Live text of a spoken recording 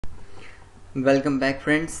Welcome back,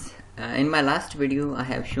 friends. In my last video I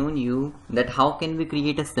have shown you that how can we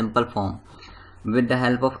create a simple form with the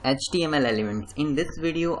help of HTML elements. In this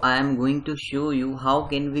video I am going to show you how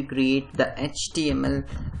can we create the HTML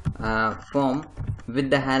form with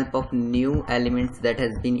the help of new elements that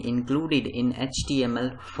has been included in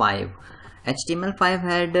HTML5. HTML5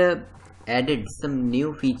 had added some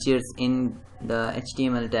new features in the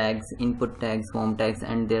HTML tags, input tags, form tags,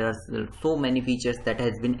 and there are so many features that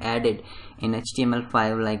has been added in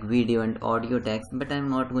HTML5 like video and audio tags, but I'm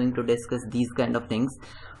not going to discuss these kind of things.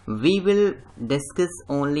 We will discuss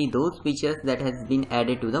only those features that has been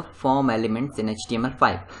added to the form elements in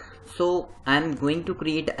HTML5. So I'm going to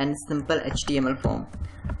create a simple HTML form.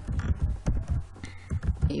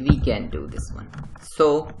 We can do this one.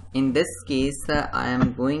 So in this case I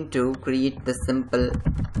am going to create the simple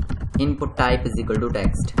input type is equal to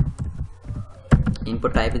text.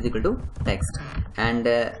 Input type is equal to text, and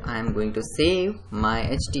I am going to save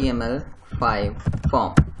my HTML5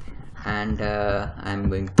 form, and I am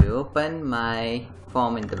going to open my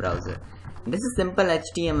form in the browser. This is simple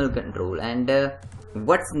HTML control, and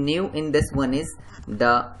what's new in this one is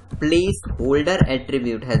the placeholder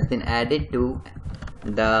attribute has been added to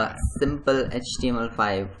the simple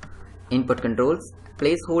HTML5 input controls.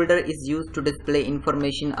 Placeholder is used to display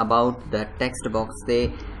information about the text box.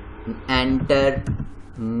 Say enter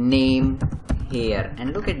name here,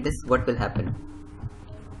 and look at this, what will happen.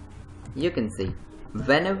 You can see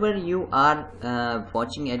whenever you are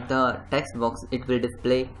watching at the text box, it will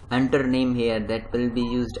display enter name here. That will be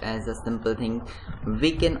used as a simple thing.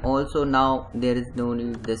 We can also, now there is no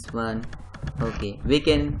need this one. Okay, we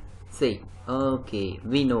can say okay,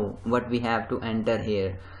 we know what we have to enter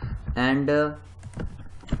here, and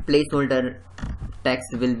placeholder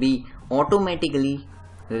text will be automatically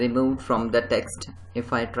removed from the text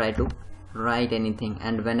if I try to write anything,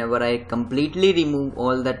 and whenever I completely remove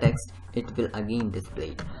all the text, it will again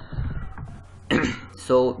display it.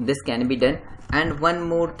 So this can be done. And one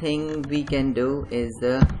more thing we can do is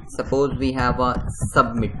suppose we have a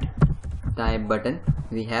submit type button.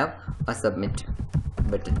 We have a submit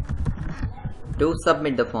button to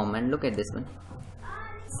submit the form, and look at this one,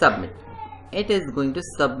 submit. It is going to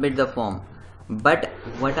submit the form, but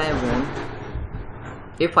what I want,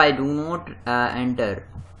 if I do not enter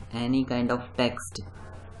any kind of text,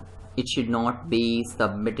 it should not be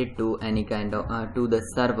submitted to any kind of to the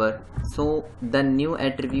server. So the new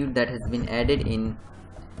attribute that has been added in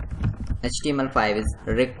HTML5 is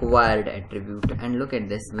required attribute, and look at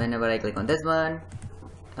this, whenever I click on this one,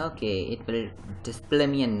 okay, it will display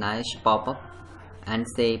me a nice pop-up and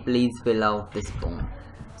say please fill out this form.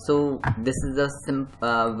 So this is the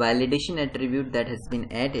validation attribute that has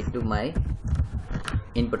been added to my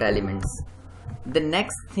input elements. The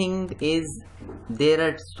next thing is there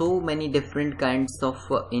are so many different kinds of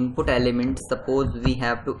input elements. Suppose we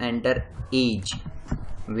have to enter age,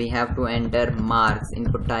 we have to enter marks.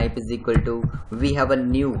 Input type is equal to, we have a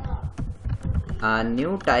new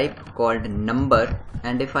type called number,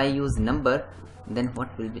 and if I use number, then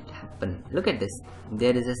what will it happen? Look at this,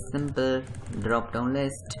 there is a simple drop down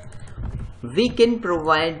list. We can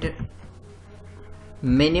provide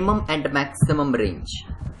minimum and maximum range.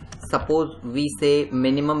 Suppose we say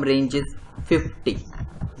minimum range is 50,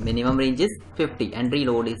 minimum range is 50, and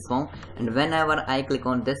reload is form, and whenever I click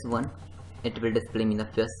on this one, it will display me the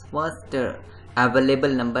first available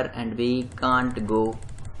number, and we can't go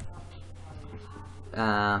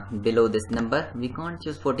below this number. We can't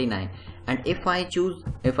choose 49, and if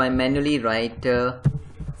I manually write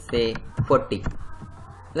say 40,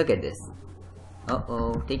 look at this,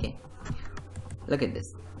 take it, look at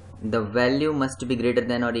this, the value must be greater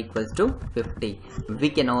than or equals to 50. We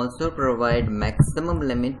can also provide maximum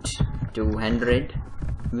limit to 100.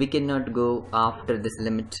 We cannot go after this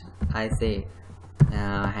limit. I say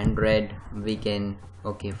 100, we can,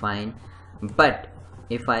 okay, fine, but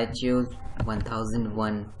if I choose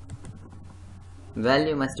 1001,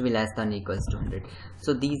 value must be less than or equals to 100.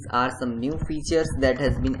 So these are some new features that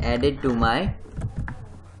has been added to my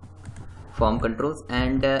form controls.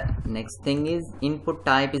 And next thing is input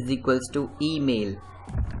type is equals to email.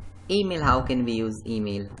 Email, how can we use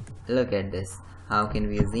email? Look at this, how can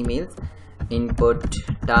we use emails? Input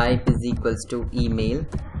type is equals to email,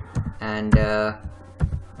 and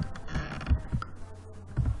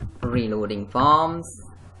reloading forms,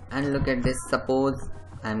 and look at this, suppose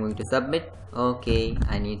I'm going to submit, okay,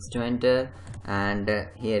 I need to enter, and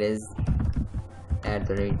here is at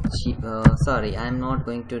the rate sorry, I'm not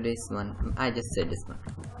going to this one, I just said this one.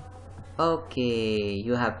 Okay,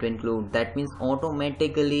 you have to include, that means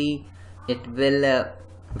automatically it will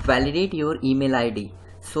validate your email ID.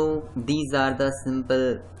 So these are the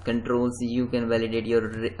simple controls. You can validate your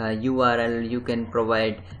URL, you can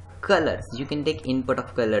provide colors, you can take input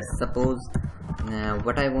of colors. Suppose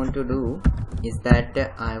what I want to do is that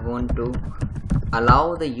I want to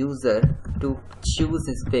allow the user to choose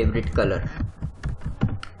his favorite color.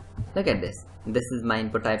 Look at this. This is my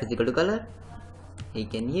input type is equal to color. He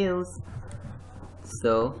can use.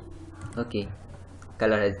 So okay,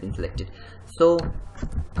 color has been selected. So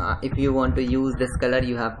if you want to use this color,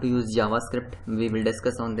 you have to use JavaScript. We will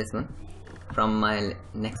discuss on this one from my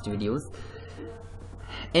next videos.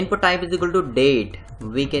 Input type is equal to date.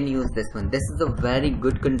 We can use this one. This is a very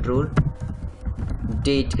good control,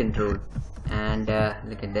 date control. And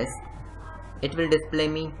look at this, it will display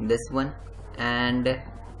me this one. And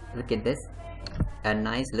look at this, a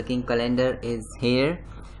nice looking calendar is here.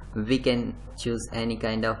 We can choose any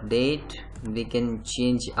kind of date. We can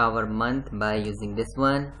change our month by using this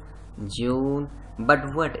one, June.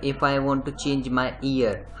 But what if I want to change my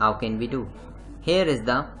year? How can we do? Here is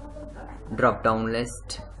the drop down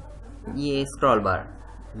list, scroll bar.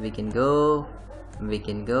 We can go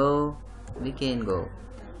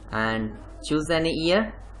and choose any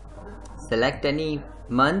year, select any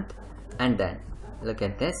month, and then look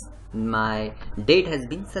at this, my date has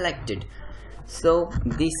been selected. So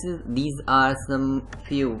these are some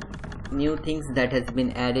few new things that has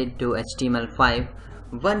been added to HTML5.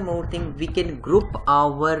 One more thing, we can group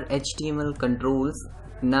our HTML controls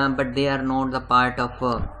now, but they are not the part of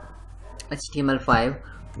HTML5.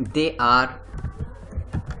 They are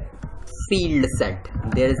field set.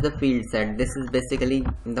 There is the field set. This is basically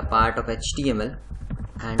the part of HTML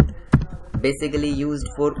and basically used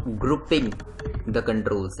for grouping the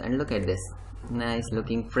controls. And look at this, nice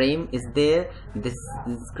looking frame is there. This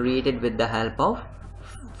is created with the help of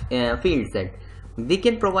field set. We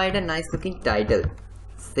can provide a nice looking title,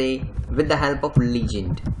 say with the help of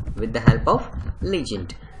legend,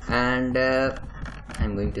 and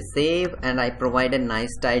I'm going to save, and I provide a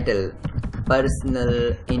nice title,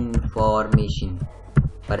 personal information.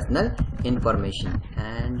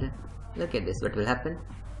 And look at this, what will happen.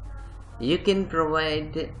 You can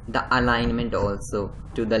provide the alignment also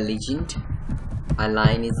to the legend.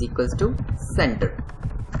 Align is equals to center.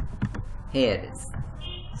 Here it is.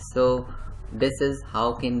 So this is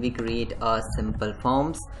how can we create a simple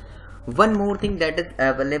forms. One more thing that is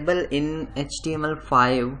available in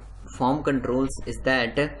HTML5 form controls is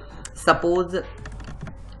that suppose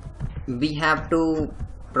we have to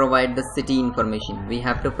provide the city information. We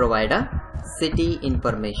have to provide a city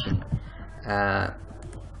information.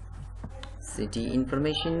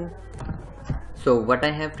 So what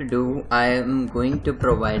I have to do, I am going to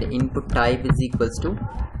provide input type is equals to,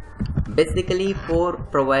 basically for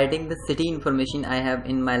providing the city information, I have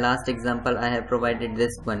in my last example I have provided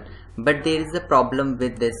this one, but there is a problem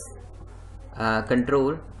with this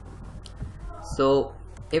control. So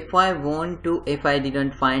if I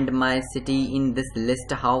didn't find my city in this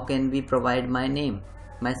list, how can we provide my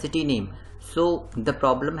city name? So the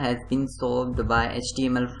problem has been solved by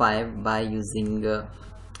HTML5 by using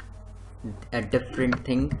a different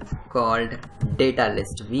thing called data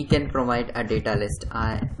list. We can provide a data list.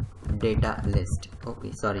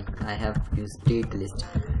 Okay, sorry, I have used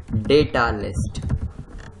data list.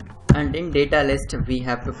 And in data list we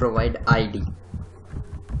have to provide ID.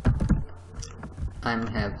 I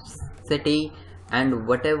have city, and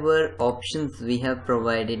whatever options we have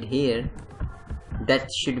provided here that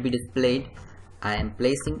should be displayed, I am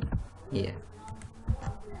placing here.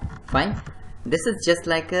 Fine. This is just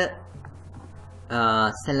like a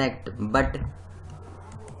select, but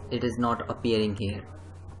it is not appearing here.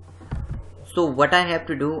 So what I have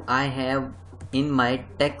to do, I have in my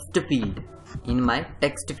text field,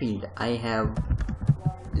 I have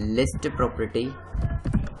list property,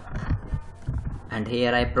 and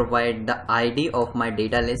here I provide the ID of my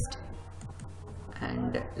data list.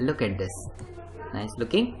 And look at this, nice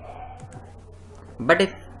looking. But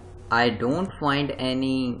if I don't find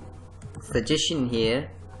any suggestion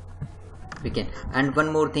here, we can. And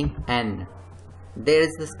one more thing, N, there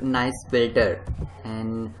is this nice filter,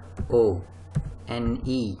 NONE.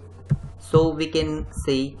 So we can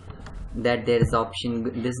say that there is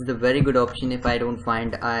option. This is a very good option. If I don't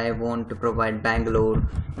find, I want to provide Bangalore,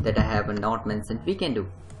 that I have not mentioned, we can do.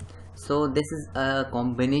 So this is a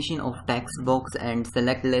combination of text box and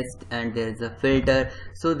select list, and there is a filter.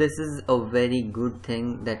 So this is a very good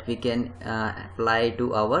thing that we can apply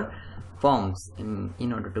to our forms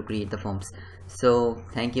in order to create the forms. So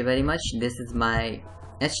thank you very much. This is my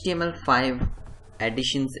HTML5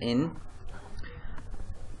 additions in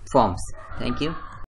forms. Thank you.